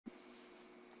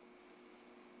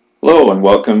Hello and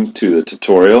welcome to the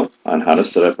tutorial on how to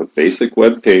set up a basic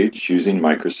web page using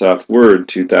Microsoft Word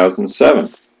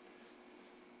 2007.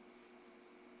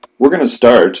 We're going to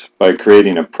start by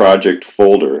creating a project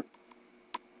folder.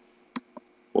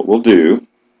 What we'll do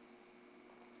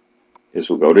is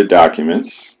we'll go to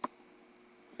Documents,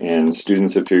 and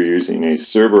students, if you're using a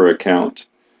server account,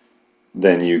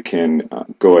 then you can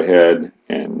go ahead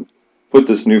and put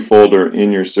this new folder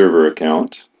in your server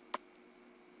account.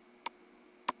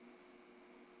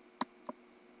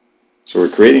 So we're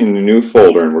creating a new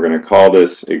folder, and we're going to call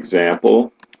this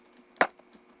Example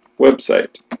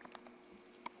Website.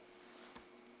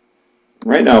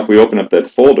 Right now, if we open up that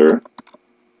folder,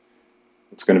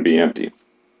 it's going to be empty.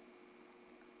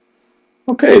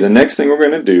 Okay, the next thing we're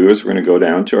going to do is we're going to go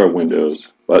down to our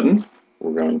Windows button.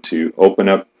 We're going to open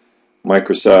up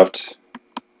Microsoft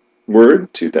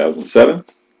Word 2007.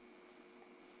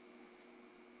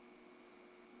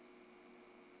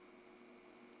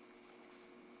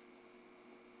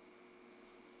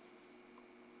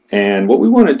 And what we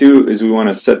want to do is we want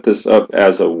to set this up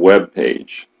as a web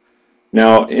page.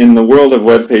 Now, in the world of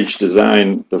web page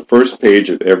design, the first page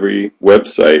of every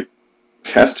website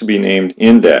has to be named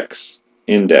index,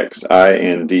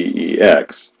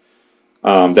 I-N-D-E-X.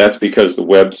 That's because the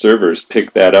web servers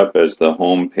pick that up as the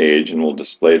home page and will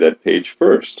display that page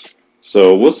first.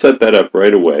 So we'll set that up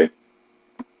right away.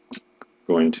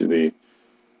 Going to the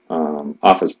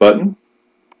Office button,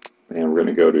 and we're going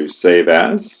to go to Save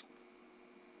As.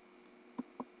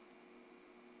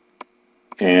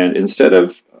 And instead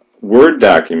of Word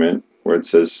document where it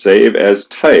says Save as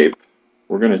Type,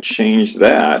 we're going to change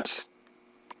that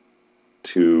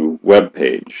to web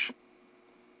page.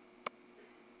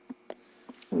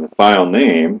 And the file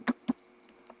name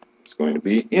is going to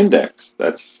be index.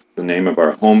 That's the name of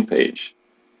our home page.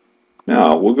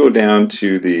 Now we'll go down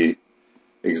to the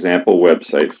example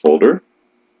website folder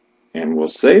and we'll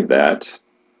save that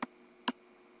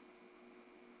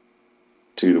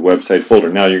to the website folder.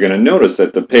 Now you're going to notice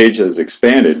that the page has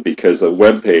expanded because a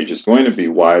web page is going to be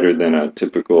wider than a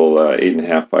typical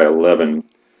 8.5 by 11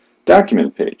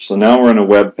 document page. So now we're on a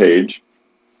web page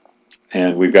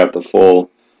and we've got the full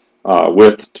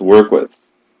width to work with.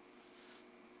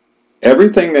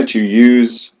 Everything that you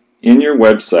use in your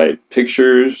website,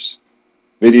 pictures,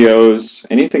 videos,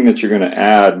 anything that you're going to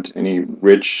add, any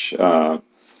rich type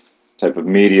of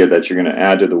media that you're going to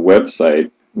add to the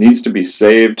website, needs to be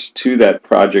saved to that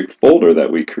project folder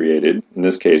that we created. In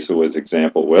this case, it was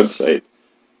Example Website.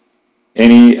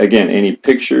 Any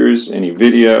pictures, any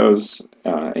videos,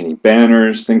 any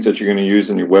banners, things that you're going to use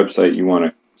in your website, you want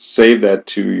to save that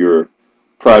to your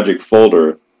project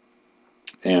folder.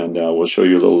 And we'll show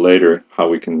you a little later how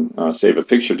we can save a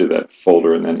picture to that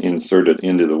folder and then insert it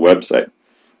into the website.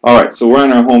 Alright, so we're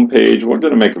on our home page. We're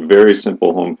going to make a very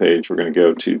simple home page. We're going to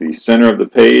go to the center of the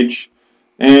page,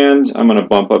 and I'm going to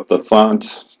bump up the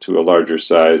font to a larger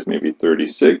size, maybe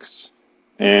 36.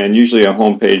 And usually a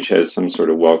home page has some sort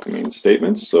of welcoming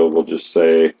statement, so we'll just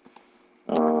say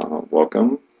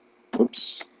welcome, to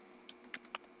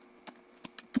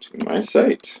my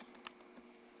site.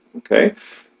 Okay.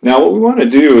 Now what we want to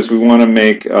do is we want to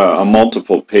make a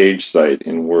multiple page site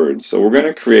in Word. So we're going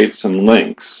to create some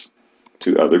links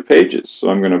to other pages. So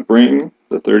I'm going to bring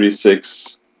the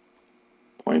 36-point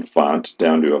font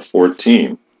down to a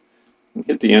 14. And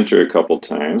hit the enter a couple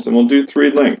times, and we'll do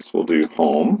 3 links. We'll do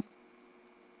home.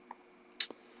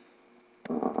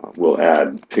 We'll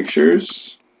add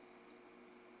pictures.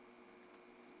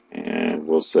 And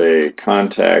we'll say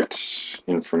contact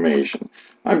information.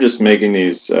 I'm just making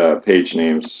these page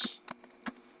names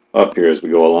up here as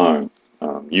we go along.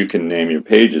 You can name your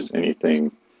pages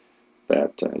anything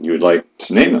that you would like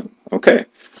to name them. Okay,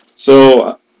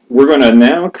 so we're going to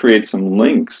now create some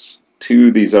links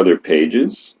to these other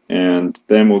pages, and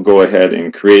then we'll go ahead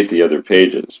and create the other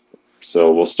pages.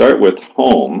 So we'll start with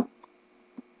home.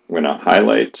 We're going to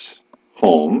highlight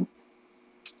home.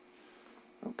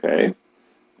 Okay,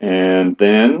 and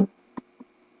then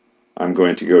I'm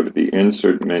going to go to the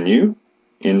Insert menu,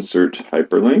 Insert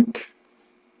Hyperlink.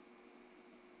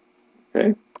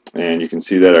 Okay, and you can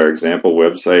see that our example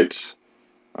website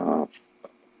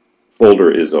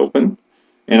folder is open.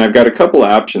 And I've got a couple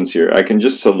options here. I can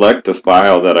just select the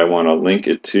file that I want to link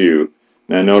it to.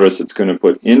 Now notice it's going to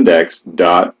put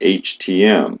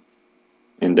index.htm.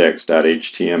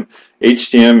 Index.htm.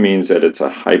 HTML means that it's a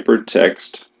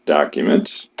hypertext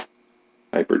document,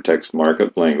 hypertext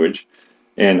markup language,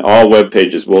 and all web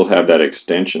pages will have that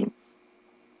extension.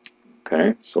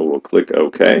 Okay, so we'll click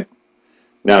OK.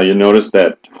 Now you'll notice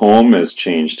that home has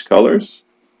changed colors.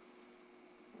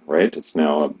 right? It's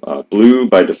now blue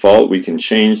by default. We can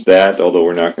change that, although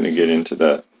we're not going to get into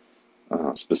the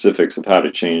specifics of how to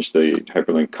change the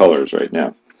hyperlink colors right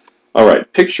now. All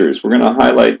right, pictures. We're going to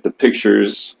highlight the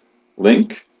pictures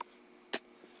link.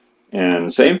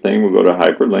 And same thing, we'll go to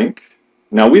hyperlink.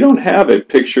 Now we don't have a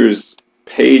pictures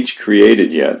page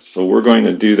created yet, so we're going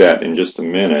to do that in just a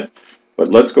minute. But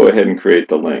let's go ahead and create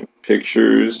the link.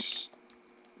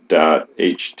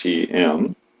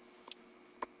 Pictures.htm.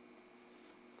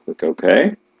 Click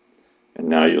OK. And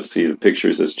now you'll see the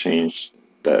pictures has changed.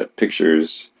 That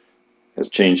pictures has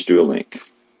changed to a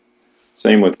link.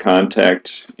 Same with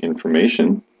contact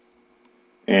information.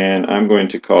 And I'm going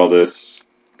to call this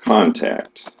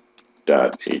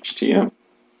contact.htm.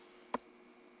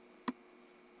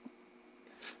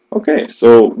 Okay,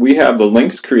 so we have the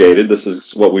links created. This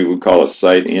is what we would call a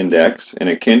site index, and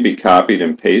it can be copied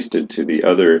and pasted to the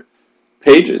other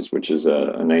pages, which is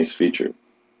a nice feature.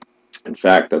 In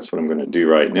fact, that's what I'm going to do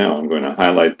right now. I'm going to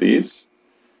highlight these,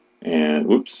 and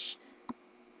whoops,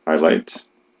 highlight,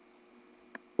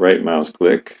 right mouse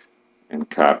click, and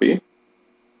copy.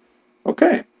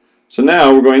 Okay, so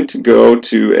now we're going to go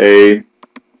to a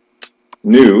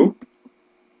new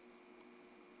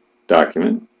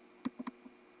document.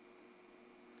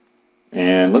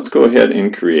 And let's go ahead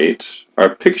and create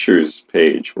our pictures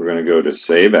page. We're going to go to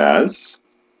Save As.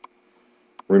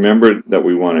 Remember that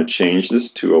we want to change this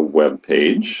to a web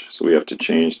page, so we have to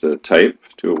change the type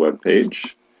to a web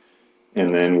page, and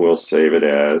then we'll save it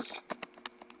as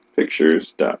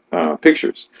pictures.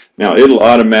 Pictures. Now it'll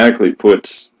automatically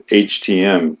put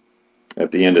HTML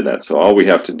at the end of that, so all we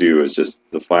have to do is just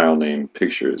the file name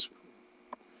pictures.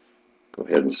 Go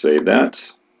ahead and save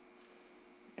that.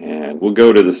 And we'll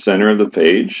go to the center of the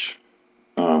page.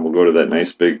 We'll go to that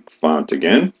nice big font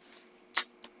again.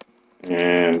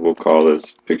 And we'll call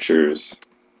this Pictures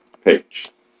Page.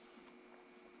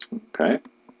 Okay.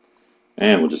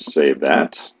 And we'll just save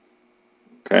that.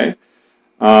 Okay.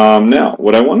 Now,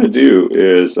 what I want to do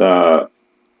is I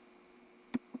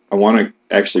want to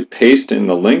actually paste in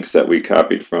the links that we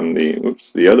copied from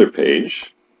the other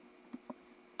page.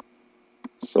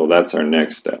 So that's our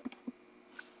next step.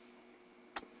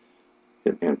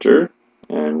 Hit enter,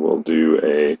 and we'll do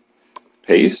a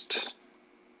paste.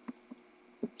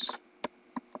 Oops.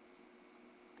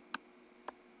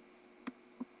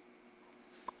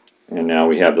 And now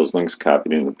we have those links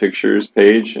copied in the pictures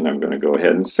page, and I'm going to go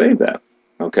ahead and save that.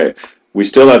 Okay, we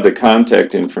still have the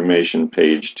contact information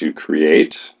page to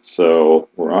create, so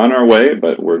we're on our way,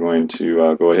 but we're going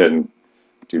to go ahead and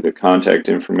do the contact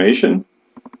information,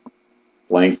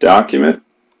 blank document.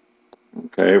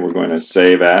 Okay, we're going to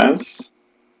save as.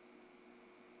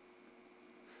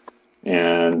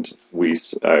 And we,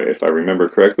 if I remember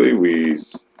correctly, we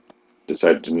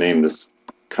decided to name this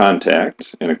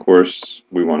contact, and of course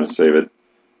we want to save it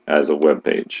as a web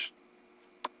page.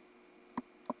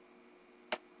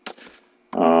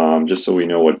 Just so we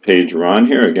know what page we're on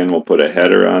here, again we'll put a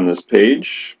header on this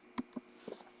page.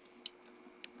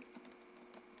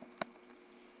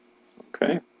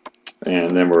 Okay,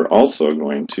 and then we're also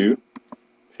going to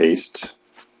paste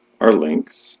our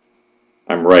links.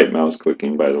 I'm right mouse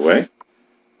clicking, by the way.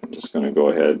 I'm just going to go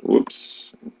ahead,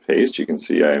 whoops, and paste. You can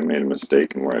see I made a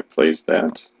mistake in where I placed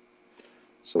that.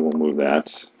 So we'll move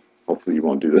that. Hopefully you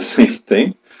won't do the same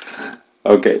thing.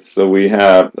 Okay, so we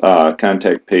have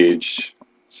contact page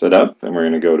set up, and we're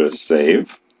going to go to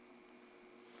save.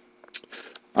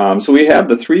 So we have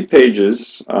the 3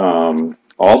 pages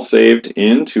all saved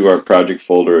into our project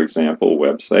folder example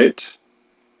website.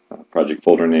 Project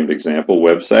folder named example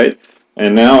website.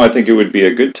 And now I think it would be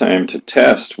a good time to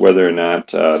test whether or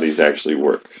not these actually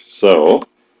work. So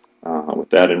with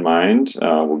that in mind,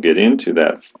 we'll get into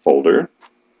that folder.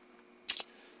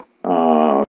 In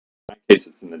my case,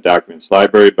 it's in the documents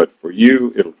library, but for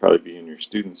you, it'll probably be in your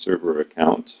student server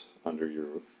account under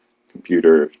your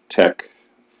computer tech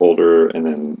folder and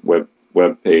then web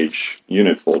page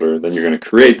unit folder. Then you're going to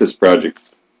create this project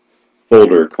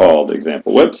folder called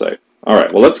example website. All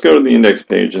right, well, let's go to the index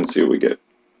page and see what we get.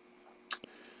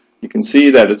 You can see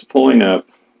that it's pulling up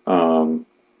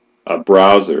a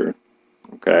browser,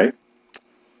 okay?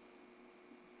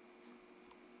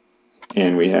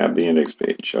 And we have the index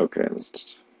page. Okay,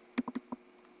 let's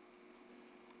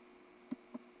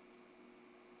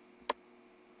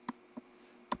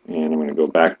and I'm going to go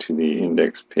back to the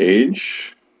index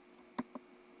page,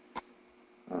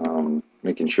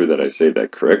 making sure that I saved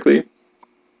that correctly.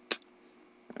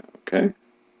 Okay.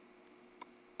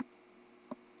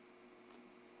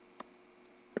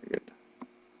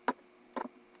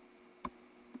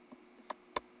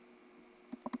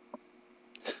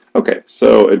 Okay,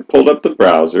 so it pulled up the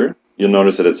browser. you'll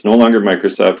notice that it's no longer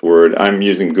Microsoft Word. I'm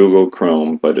using Google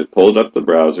Chrome, but it pulled up the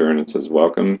browser and it says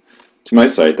welcome to my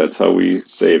site. That's how we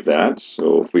save that.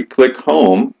 So if we click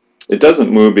home, it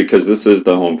doesn't move because this is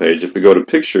the home page. If we go to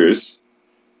pictures,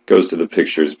 it goes to the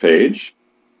pictures page.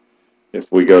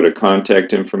 If we go to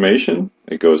contact information,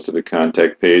 it goes to the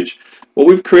contact page. What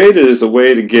we've created is a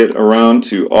way to get around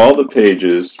to all the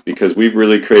pages because we've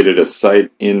really created a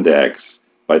site index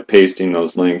by pasting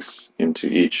those links into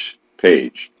each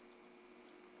page.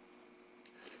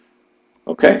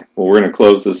 Okay, well, we're going to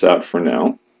close this out for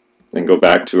now and go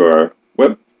back to our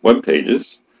web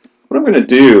pages. What I'm going to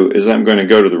do is I'm going to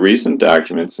go to the recent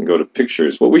documents and go to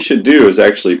pictures. What we should do is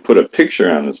actually put a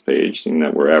picture on this page, seeing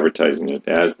that we're advertising it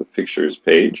as the pictures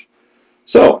page.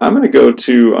 So I'm going to go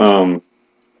to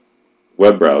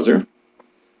web browser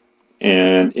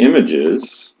and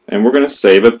images, and we're going to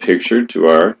save a picture to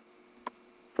our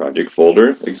project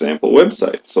folder example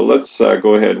website. So let's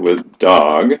go ahead with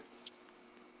dog,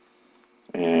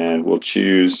 and we'll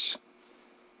choose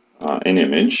an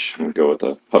image. We'll go with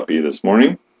a puppy this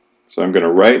morning. So I'm going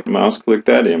to right mouse click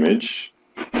that image,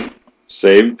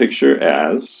 save picture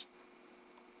as,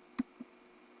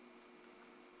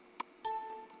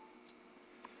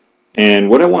 and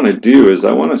what I want to do is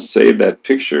I want to save that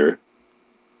picture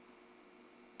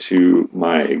to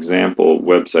my example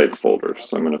website folder.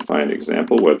 So I'm going to find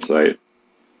example website,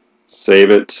 save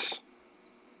it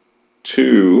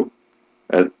to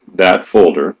that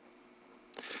folder.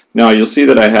 Now you'll see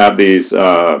that I have these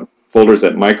folders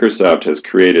that Microsoft has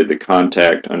created, the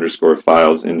contact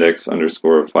 _files, index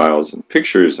 _files, and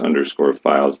pictures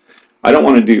 _files. I don't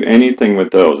want to do anything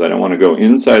with those. I don't want to go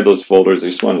inside those folders. I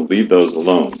just want to leave those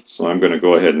alone. So I'm going to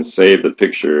go ahead and save the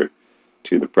picture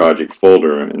to the project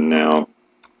folder, and now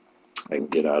I can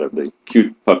get out of the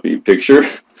cute puppy picture.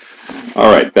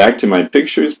 Alright, back to my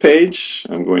pictures page.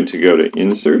 I'm going to go to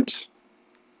insert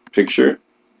picture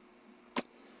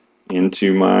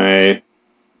into my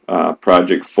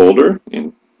project folder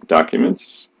in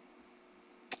documents,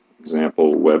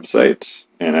 example website,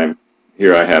 and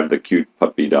here I have the cute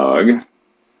puppy dog.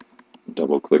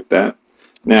 Double click that.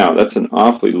 Now that's an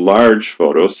awfully large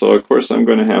photo, so of course I'm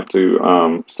going to have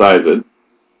to size it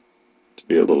to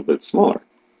be a little bit smaller.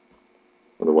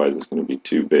 Otherwise it's going to be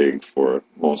too big for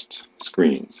most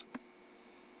screens.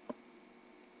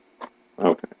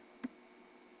 Okay.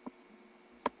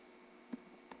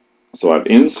 So I've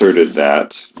inserted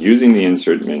that using the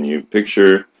insert menu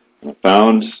picture, and I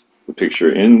found the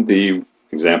picture in the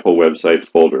example website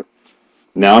folder.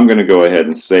 Now I'm going to go ahead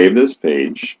and save this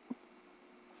page,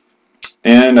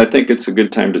 and I think it's a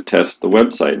good time to test the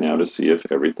website now to see if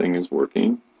everything is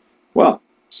working well.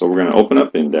 So we're going to open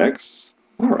up Index.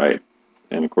 Alright,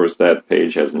 and of course that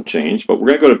page hasn't changed, but we're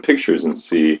going to go to pictures and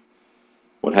see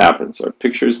what happens. Our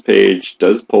pictures page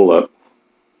does pull up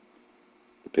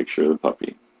the picture of the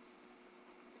puppy.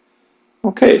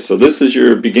 Okay, so this is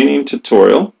your beginning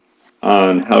tutorial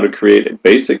on how to create a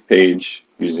basic page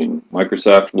using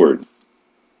Microsoft Word.